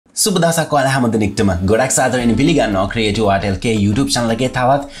සුබ දවසක් ඔයාලා හැමදෙනෙක්ටම ගොඩක් සාදරයෙන් පිළිගන්නවා Creative Art LK YouTube channel එකේ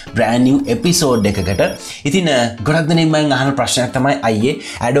තවත් brand new episode එකකට. ඉතින් ගොඩක් දෙනෙක් මගෙන් අහන ප්‍රශ්නයක් තමයි අයියේ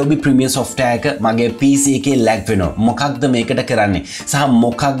Adobe Premiere software එක මගේ PC එකේ lag වෙනවා. මොකක්ද මේකට කරන්නේ? සහ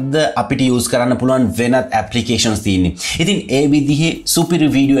මොකක්ද අපිට use කරන්න පුළුවන් වෙනත් applications තියෙන්නේ. ඉතින් ඒ විදිහේ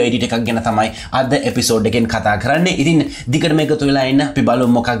superior video edit එකක් ගැන තමයි අද episode එකෙන් කතා කරන්නේ. ඉතින් දිගට මේකතු වෙලා ඉන්න අපි බලමු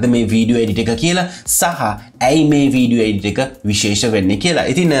මොකක්ද මේ video edit එක කියලා සහ ඇයි මේ video edit එක විශේෂ වෙන්නේ කියලා.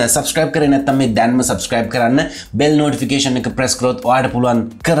 ඉතින් subscribe කරේ නැත්නම් මේ දැන්ම subscribe කරන්න bell notification එක press කරොත් ඔයාලට පුළුවන්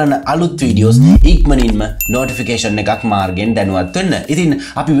කරන අලුත් videos ඉක්මනින්ම notification එකක් මාර්ගෙන් දැනුවත් වෙන්න. ඉතින්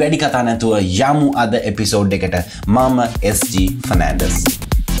අපි වැඩි කතා නැතුව යමු අද episode එකට. මම SG Fernandez.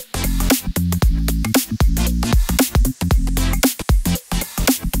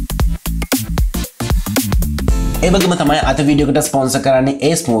 එවගේම තමයි අද වීඩියෝ එකට ස්පොන්සර් කරන්නේ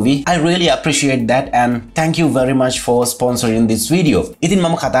AceMovi. I really appreciate that and thank you very much for sponsoring this video. ඉතින්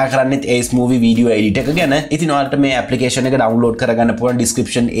මම කතා කරන්නේ AceMovi video edit එක ගැන. ඉතින් ඔයාලට මේ application එක download කරගන්න පුළුවන්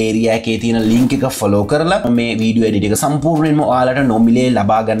description area එකේ තියෙන link එක follow කරලා මේ video edit එක සම්පූර්ණයෙන්ම ඔයාලට නොමිලේ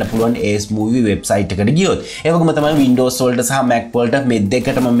ලබා ගන්න පුළුවන් AceMovi website එකට ගියොත්. ඒවගේම තමයි Windows වලට සහ Mac වලට මේ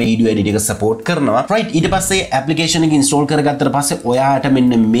දෙකටම මේ video edit එක support කරනවා. Right, ඊට පස්සේ application එක install කරගත්තට පස්සේ ඔයාලට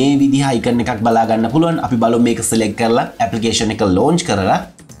මෙන්න මේ විදිහ icon එකක් බලා ගන්න පුළුවන්. අපි බලමු මේක select කරලා application එක launch කරලා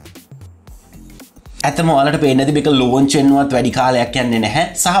ඇත්තම ඔයාලට පේන්නේ නැති මේක launch වෙනවත් වැඩි කාලයක් යන්නේ නැහැ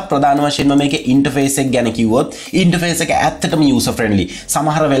සහ ප්‍රධාන වශයෙන්ම මේකේ interface එක ගැන කිව්වොත් interface එක ඇත්තටම user friendly.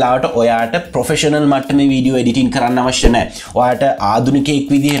 සමහර වෙලාවට ඔයාට professional මට්ටමේ video editing කරන්න අවශ්‍ය නැහැ. ඔයාට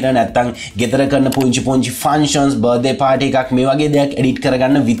ආධුනිකයෙක් විදිහට නැත්තම් ගෙදර කරන පුංචි functions birthday party එකක් මේ වගේ දෙයක් edit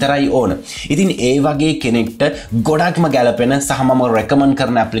කරගන්න විතරයි ඕන. ඉතින් ඒ වගේ කෙනෙක්ට ගොඩක්ම ගැලපෙන සහ මම recommend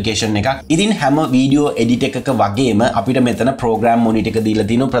කරන application එකක්. ඉතින් හැම video edit එකක වගේම අපිට මෙතන program monitor එක දීලා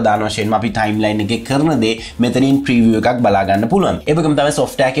තිනවා. ප්‍රධාන වශයෙන්ම අපි timeline එකේ කරන දේ මෙතනින් preview එකක් බලා ගන්න පුළුවන්. ඒ වගේම තමයි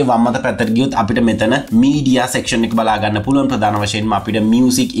software එකේ වම් අත පැත්තට ගියොත් අපිට මෙතන media section එක බලා ගන්න පුළුවන්. ප්‍රධාන වශයෙන්ම අපිට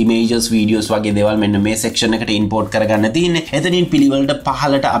music, images, videos වගේ දේවල් මෙන්න මේ section එකට import කරගන්න තියෙන්නේ. එතනින් පිළිවෙලට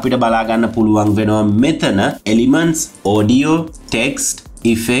පහළට අපිට බලා ගන්න පුළුවන් වෙනවා මෙතන elements, audio, text,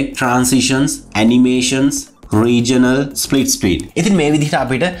 effect, transitions, animations, regional, split screen. ඉතින් මේ විදිහට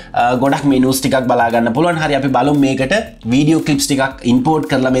අපිට ගොඩක් menus ටිකක් බලා ගන්න පුළුවන්. හරි, අපි බලමු මේකට video clips ටිකක් import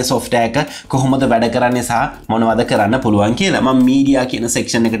කරලා මේ software එක කොහොමද වැඩ කරන්නේ සහ මොනවද කරන්න පුළුවන් කියලා. මම media කියන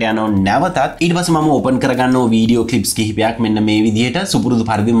section එකට යනවා නැවතත්. ඊට පස්සේ මම open කරගන්නවා video clips කිහිපයක් මෙන්න මේ විදිහට. සුපුරුදු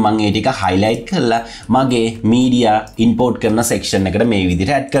පරිදි මම ඒ ටික highlight කරලා මගේ media import කරන section එකට මේ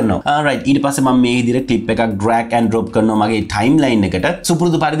විදිහට add කරනවා. alright, ඊට පස්සේ මම මේ විදිහට clip එකක් drag and drop කරනවා මගේ timeline එකට.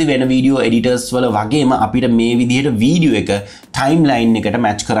 සුපුරුදු පරිදි වෙන video editors වල වගේම අපිට මේ විදිහට වීඩියෝ එක ටයිම්ලයින් එකට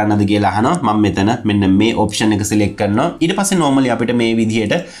මැච් කරන්නද කියලා අහනවා. මම මෙතන මෙන්න මේ ඔප්ෂන් එක සිලෙක්ට් කරනවා. ඊට පස්සේ normally අපිට මේ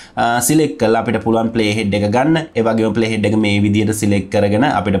විදිහට සිලෙක්ට් කරලා අපිට පුළුවන් play head එක ගන්න. ඒ වගේම play head එක මේ විදිහට සිලෙක්ට් කරගෙන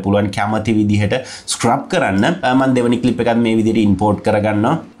අපිට පුළුවන් කැමති විදිහට scrub කරන්න. මම දෙවෙනි clip එකත් මේ විදිහට import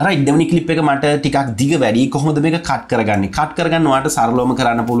කරගන්නවා. right, දෙවෙනි clip එක මට ටිකක් දිග වැඩි. කොහොමද මේක cut කරගන්නේ? cut කරගන්න ඔයාලට සරලවම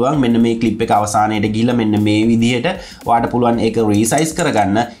කරන්න පුළුවන්. මෙන්න මේ clip එක අවසානයේට ගිහිල්ලා මෙන්න මේ විදිහට ඔයාලට පුළුවන් ඒක resize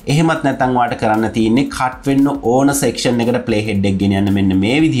කරගන්න. එහෙමත් නැත්නම් ඔයාලට කරන්න තියෙන්නේ cut වෙන්න ඕන section එකට play head එක ගෙන යන්න මෙන්න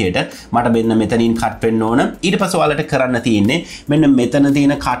මේ විදිහට. මට මෙන්න මෙතනින් cut වෙන්න ඕන. ඊට පස්සේ ඔයාලට කරන්න තියෙන්නේ මෙන්න මෙතන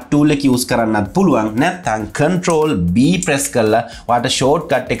තියෙන cut tool එක use කරන්නත් පුළුවන්. නැත්නම් control B press කරලා ඔයාලට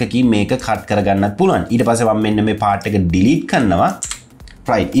shortcut එකකින් මේක cut කරගන්නත් පුළුවන්. ඊට පස්සේ මම මෙන්න මේ part එක delete කරනවා.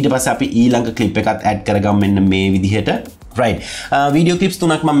 right, ඊට පස්සේ අපි ඊළඟ clip එකත් add කරගමු මෙන්න මේ විදිහට. right, video clips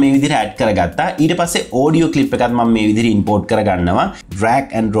තුනක් මම මේ විදිහට add කරගත්තා. ඊට පස්සේ audio clip එකත් මම මේ විදිහට import කරගන්නවා.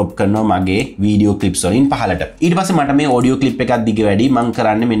 drag and drop කරනවා මගේ video clips වලින් පහළට. ඊට පස්සේ මට මේ audio clip එකක් දිග වැඩි. මම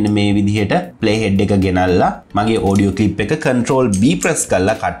කරන්නේ මෙන්න මේ විදිහට play head එක ගෙනල්ලා මගේ audio clip එක control B press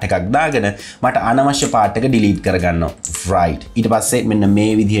කරලා cut එකක් දාගෙන මට අනවශ්‍ය part එක delete කරගන්නවා. right, ඊට පස්සේ මෙන්න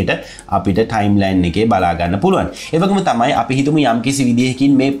මේ විදිහට අපිට timeline එකේ බලා ගන්න පුළුවන්. ඒ වගේම තමයි අපි හිතමු යම්කිසි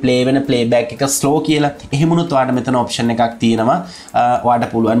විදිහකින් මේ play වෙන playback එක slow කියලා. එහෙම වුණොත් ඔයාලට මෙතන option එකක් තියෙනවා.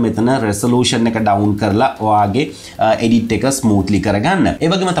 ඔයාලට පුළුවන් මෙතන resolution එක down කරලා ඔයාගේ edit එක smoothly කරගන්න. ඒ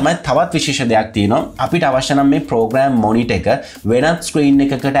වගේම තමයි තවත් විශේෂ දෙයක් තියෙනවා. අපිට අවශ්‍ය නම් මේ program monitor එක වෙනත් screen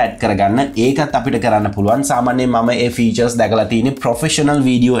එකකට add කරගන්න. ඒකත් අපිට කරන්න පුළුවන්. සාමාන්‍යයෙන් මම ඒ features දැකලා තියෙන්නේ professional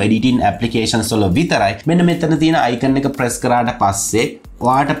video editing applications වල විතරයි. මෙන්න මෙතන තියෙන icon එක press කරාට පස්සේ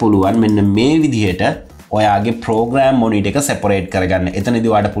ඔයාට පුළුවන් මෙන්න මේ විදිහට ඔයාගේ program monitor එක separate කරගන්න.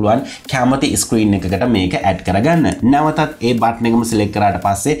 එතනදී ඔයාලට පුළුවන් කැමති screen එකකට මේක add කරගන්න. නැවතත් ඒ button එකම select කරාට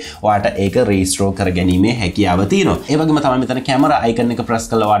පස්සේ ඔයාලට ඒක restore කරගැනීමේ හැකියාව තියෙනවා. ඒ වගේම තමයි මෙතන camera icon එක press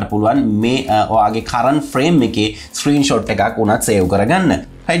කරලා ඔයාලට පුළුවන් මේ ඔයාගේ current frame එකේ screenshot එකක් උනත් save කරගන්න.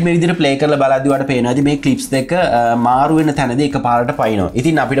 right මේ විදිහට play කරලා බලද්දී ඔයාලට පේනවා ඉතින් මේ clips දෙක මාරු වෙන තැනදී එකපාරට පයින්නවා.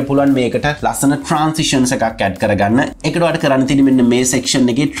 ඉතින් අපිට පුළුවන් මේකට ලස්සන transitions එකක් add කරගන්න. ඒකට ඔයාලට කරන්න තියෙන්නේ මෙන්න මේ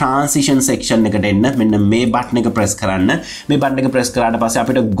section එකේ transition section එකට එන්න. මෙන්න මේ button එක press කරන්න. මේ button එක press කරාට පස්සේ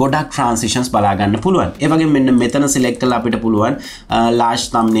අපිට ගොඩක් transitions බලා ගන්න පුළුවන්. ඒ වගේම මෙන්න මෙතන select කරලා අපිට පුළුවන් large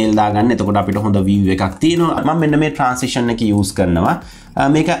thumbnail දාගන්න. එතකොට අපිට හොඳ view එකක් තියෙනවා. මම මෙන්න මේ transition එක use කරනවා.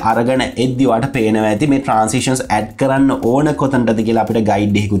 මේක අරගෙන එද්දි ඔයාලට පේනවා ඇති මේ transitions add කරන්න ඕන කොතනටද කියලා අපිට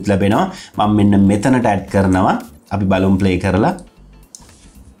guide එකකුත් ලැබෙනවා. මම මෙන්න මෙතනට add කරනවා. අපි බලමු play කරලා.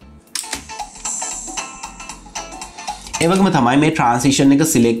 ඒ වගේම තමයි මේ transition එක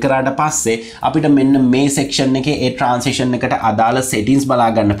select කරාට පස්සේ අපිට මෙන්න මේ section එකේ ඒ transition එකට අදාළ settings බලා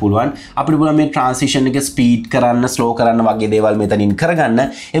ගන්න පුළුවන්. අපිට පුළුවන් මේ transition එක speed කරන්න, slow කරන්න වගේ දේවල් මෙතනින් කරගන්න.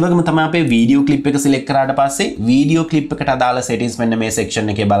 ඒ වගේම තමයි අපේ video clip එක select කරාට පස්සේ video clip එකට අදාළ settings මෙන්න මේ section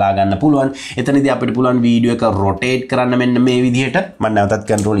එකේ බලා ගන්න පුළුවන්. එතනදී අපිට පුළුවන් video එක rotate කරන්න මෙන්න මේ විදිහට. මම නැවතත්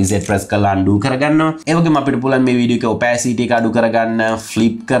control Z press කරලා undo කරගන්නවා. ඒ වගේම අපිට පුළුවන් මේ video එකේ opacity එක අඩු කරගන්න,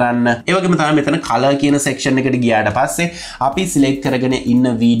 flip කරන්න. ඒ වගේම තමයි මෙතන color කියන section එකට ගියාට පස්සේ අපි select කරගෙන ඉන්න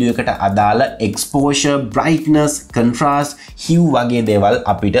වීඩියෝ එකට අදාළ exposure, brightness, contrast, hue වගේ දේවල්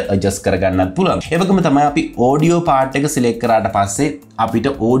අපිට adjust කරගන්නත් පුළුවන්. ඒ වගේම තමයි අපි audio part එක select කරාට පස්සේ අපිට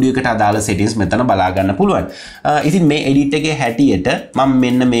audio එකට අදාළ settings මෙතන බලා ගන්න පුළුවන්. ඉතින් මේ edit එකේ හැටියට මම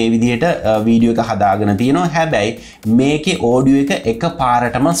මෙන්න මේ විදිහට වීඩියෝ එක හදාගෙන තියෙනවා. හැබැයි මේකේ audio එක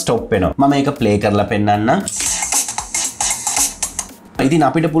එකපාරටම stop වෙනවා. මම ඒක play කරලා පෙන්නන්නම්. ඉතින්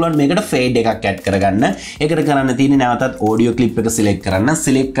අපිට පුළුවන් මේකට fade එකක් add කරගන්න. ඒකට කරන්න තියෙන්නේ නැවතත් audio clip එක select කරන්න.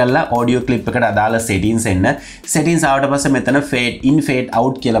 select කරලා audio clip එකට අදාළ settings එන්න. settings ආවට පස්සේ මෙතන fade in fade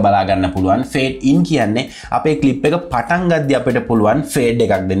out කියලා බලා ගන්න පුළුවන්. fade in කියන්නේ අපේ clip එක පටන් ගද්දී අපිට පුළුවන් fade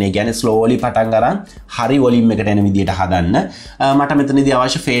එකක් දෙන්න. ඒ කියන්නේ slowly පටන් ගන්න හරි volume එකට එන විදිහට හදන්න. මට මෙතනදී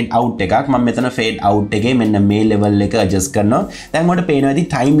අවශ්‍ය fade out එකක්. මම මෙතන fade out එකේ මෙන්න මේ level එක adjust කරනවා. දැන් මට පේනවා ඉතින්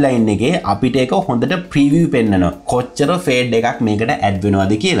timeline එකේ අපිට ඒක හොඳට preview පෙන්නනවා. කොච්චර fade එකක් මේකට add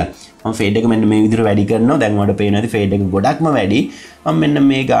වෙනවද කියලා. මම fade එක මෙන්න මේ විදිහට වැඩි කරනවා. දැන් මට පේනවා ඉතින් fade එක ගොඩක්ම වැඩි. මම මෙන්න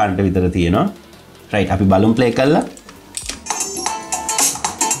මේ ගානට විතර තියෙනවා. right අපි බලමු play කරලා.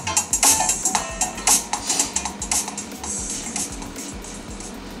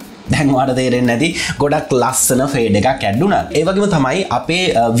 දැන් ඔයාලට තේරෙන්නේ නැති ගොඩක් ලස්සන fade එකක් add වුණා. ඒ වගේම තමයි අපේ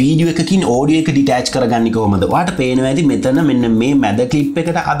වීඩියෝ එකකින් audio එක detach කරගන්නේ කොහොමද? ඔයාලට පේනවා ඇති මෙතන මෙන්න මේ මැද clip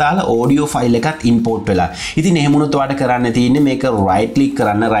එකට අදාළ audio file එකක් import වෙලා. ඉතින් එහෙම වුණොත් ඔයාලට කරන්න තියෙන්නේ මේක right click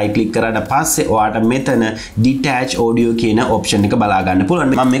කරන්න. right click කරාට පස්සේ ඔයාලට මෙතන detach audio කියන option එක බලා ගන්න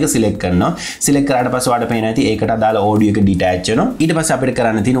පුළුවන්. මම මේක select කරනවා. select කරාට පස්සේ ඔයාලට පේනවා ඇති ඒකට අදාළ audio එක detach වෙනවා. ඊට පස්සේ අපිට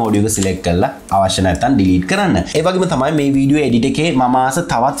කරන්න තියෙන audio එක select කරලා අවශ්‍ය නැත්නම් delete කරන්න. ඒ වගේම තමයි මේ වීඩියෝ edit එකේ මම ආස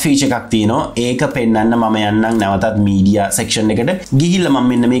තවත් feature එකක් තියෙනවා. ඒක පෙන්වන්න මම යන්නම් නැවතත් media section එකට ගිහිල්ලා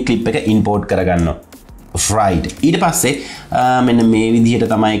මම මෙන්න මේ clip එක import කරගන්නවා. right ඊට පස්සේ මෙන්න මේ විදිහට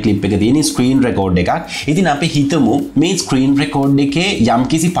තමයි clip එක තියෙන්නේ screen record එකක්. ඉතින් අපි හිතමු මේ screen record එකේ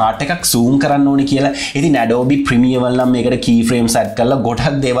යම්කිසි part එකක් zoom කරන්න ඕනේ කියලා. ඉතින් Adobe Premiere වල නම් මේකට keyframes add කරලා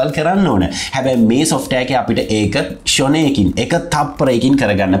ගොඩක් දේවල් කරන්න ඕනේ. හැබැයි මේ software එකේ අපිට ඒක ෂණයකින් එක තප්පරයකින්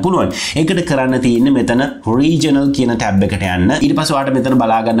කරගන්න පුළුවන්. ඒකට කරන්න තියෙන්නේ මෙතන regional කියන tab එකට යන්න. ඊට පස්සේ ඔයාලට මෙතන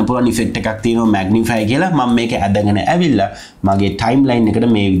බලා ගන්න පුළුවන් effect එකක් තියෙනවා magnify කියලා. මම මේක ඇදගෙන ඇවිල්ලා මගේ timeline එකට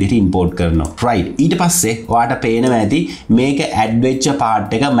මේ විදිහට import කරනවා. right ඊට පස්සේ ඔයාට පේනවා ඇති මේක add වෙච්ච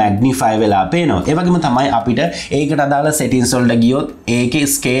part එක magnify වෙලා පේනවා. ඒ වගේම තමයි අපිට ඒකට අදාළ settings වලට ගියොත් ඒකේ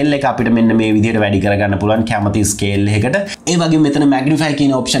scale එක අපිට මෙන්න මේ විදිහට වැඩි කරගන්න පුළුවන් කැමති scale එකකට. ඒ වගේම මෙතන magnify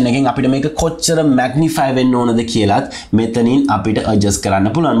කියන option එකෙන් අපිට මේක කොච්චර magnify වෙන්න ඕනද කියලාත් මෙතනින් අපිට adjust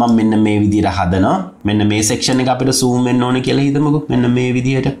කරන්න පුළුවන්. මම මෙන්න මේ විදිහට හදනවා. මෙන්න මේ section එක අපිට zoom වෙන්න ඕනේ කියලා හිතමුකෝ. මෙන්න මේ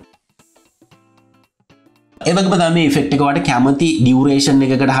විදිහට. ඒ වගේම තමයි මේ effect එක ඔයාලට කැමති duration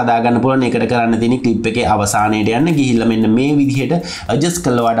එකකට හදා ගන්න පුළුවන්. ඒකට කරන්න තියෙන්නේ clip එකේ අවසානයේට යන්න ගිහිල්ලා මෙන්න මේ විදිහට adjust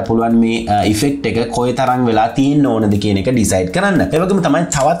කරලා ඔයාලට පුළුවන් මේ effect එක කොයි තරම් වෙලා තියෙන්න ඕනද කියන එක decide කරන්න. ඒ වගේම තමයි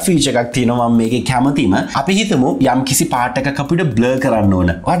තවත් feature එකක් තියෙනවා මම මේකේ කැමතිම. අපි හිතමු යම් කිසි part එකක් අපිට blur කරන්න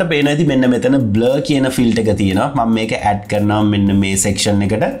ඕන. ඔයාලට පේනවා ඉතින් මෙන්න මෙතන blur කියන filter එක තියෙනවා. මම මේක add කරනවා මෙන්න මේ section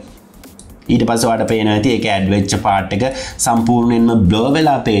එකට. ඊට පස්සේ ඔයාලට පේනවා ඇති ඒක ඇඩ් වෙච්ච part එක සම්පූර්ණයෙන්ම blur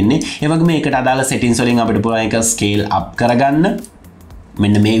වෙලා පේන්නේ. ඒ වගේම මේකට අදාළ settings වලින් අපිට පුළුවන් ඒක scale up කරගන්න.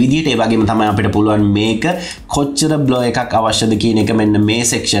 මෙන්න මේ විදිහට. ඒ වගේම තමයි අපිට පුළුවන් මේක කොච්චර blur එකක් අවශ්‍යද කියන එක මෙන්න මේ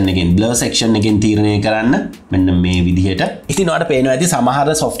section එකෙන් blur section එකෙන් තීරණය කරන්න. මෙන්න මේ විදිහට. ඉතින් ඔයාලට පේනවා ඇති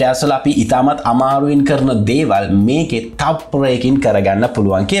සමහර softwares වල අපි ඉතාමත් අමාරුවෙන් කරන දේවල් මේකේ තප්පරයකින් කරගන්න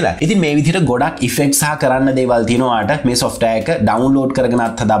පුළුවන් කියලා. ඉතින් මේ විදිහට ගොඩක් effects සහ කරන්න දේවල් තියෙනවා ඔයාලට මේ software එක download කරගෙන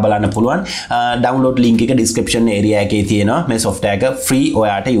අත්හදා බලන්න පුළුවන්. download link එක description area එකේ තියෙනවා. මේ software එක free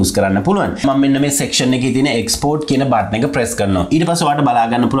ඔයාලට use කරන්න පුළුවන්. මම මෙන්න මේ section එකේ තියෙන export කියන button එක press කරනවා. ඊට පස්සේ ඔයාලට ඔයාලට බලා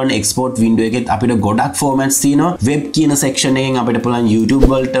ගන්න පුළුවන් export window එකෙත් අපිට ගොඩක් formats තියෙනවා. web කියන section එකෙන් අපිට පුළුවන් YouTube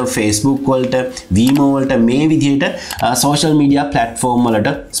වලට, Facebook වලට, Vimeo වලට මේ විදිහට social media platform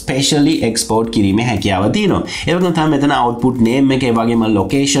වලට specially export කිරීමේ හැකියාව තියෙනවා. ඒ වගේම තමයි මෙතන output name එක, ඒ වගේම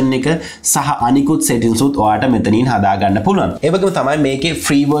location එක සහ අනිකුත් settings උත් ඔයාලට මෙතනින් හදා ගන්න පුළුවන්. ඒ වගේම තමයි මේකේ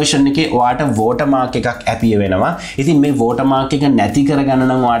free version එකේ ඔයාලට watermark එකක් appear වෙනවා. ඉතින් මේ watermark එක නැති කරගන්න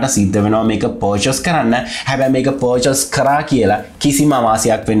නම් ඔයාලට සිද්ධ වෙනවා මේක purchase කරන්න. හැබැයි මේක purchase කරා කියලා කිසිම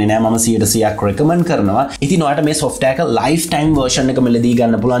අවාසියක් වෙන්නේ නැහැ. මම 100% recommend කරනවා. ඉතින් ඔයාලට මේ software එක lifetime version එක මෙලදී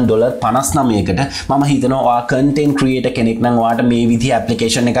ගන්න පුළුවන් $59කට. මම හිතනවා ඔයා content creator කෙනෙක් නම් ඔයාලට මේ විදිහේ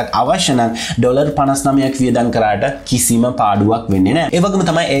application එකක් අවශ්‍ය නම් $59ක් වියදම් කරාට කිසිම පාඩුවක් වෙන්නේ නැහැ. ඒ වගේම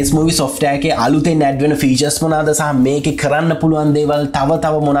තමයි AceMovi software එකේ අලුතෙන් add වෙන features මොනවාද සහ මේකේ කරන්න පුළුවන් දේවල්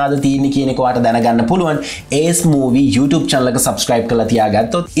තව මොනවාද තියෙන්නේ කියන එක ඔයාලට දැනගන්න පුළුවන්. AceMovi YouTube channel එක subscribe කරලා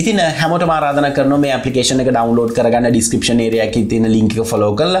තියාගත්තොත් ඉතින් හැමෝටම ආරාධනා කරනවා මේ application එක download කරගන්න. description area එකේ තියෙන link එක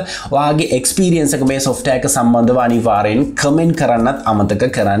follow කරලා ඔයාගේ experience එක මේ software එක සම්බන්ධව අනිවාර්යෙන් comment කරන්නත් අමතක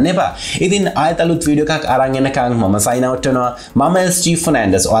කරන්න එපා. ඉතින් ආයෙත් අලුත් වීඩියෝ එකක් අරන් එනකන් මම sign out වෙනවා. මම SG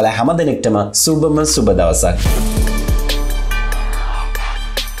Fernandez. ඔයාලා හැම දිනෙකටම සුබම සුබ දවසක්.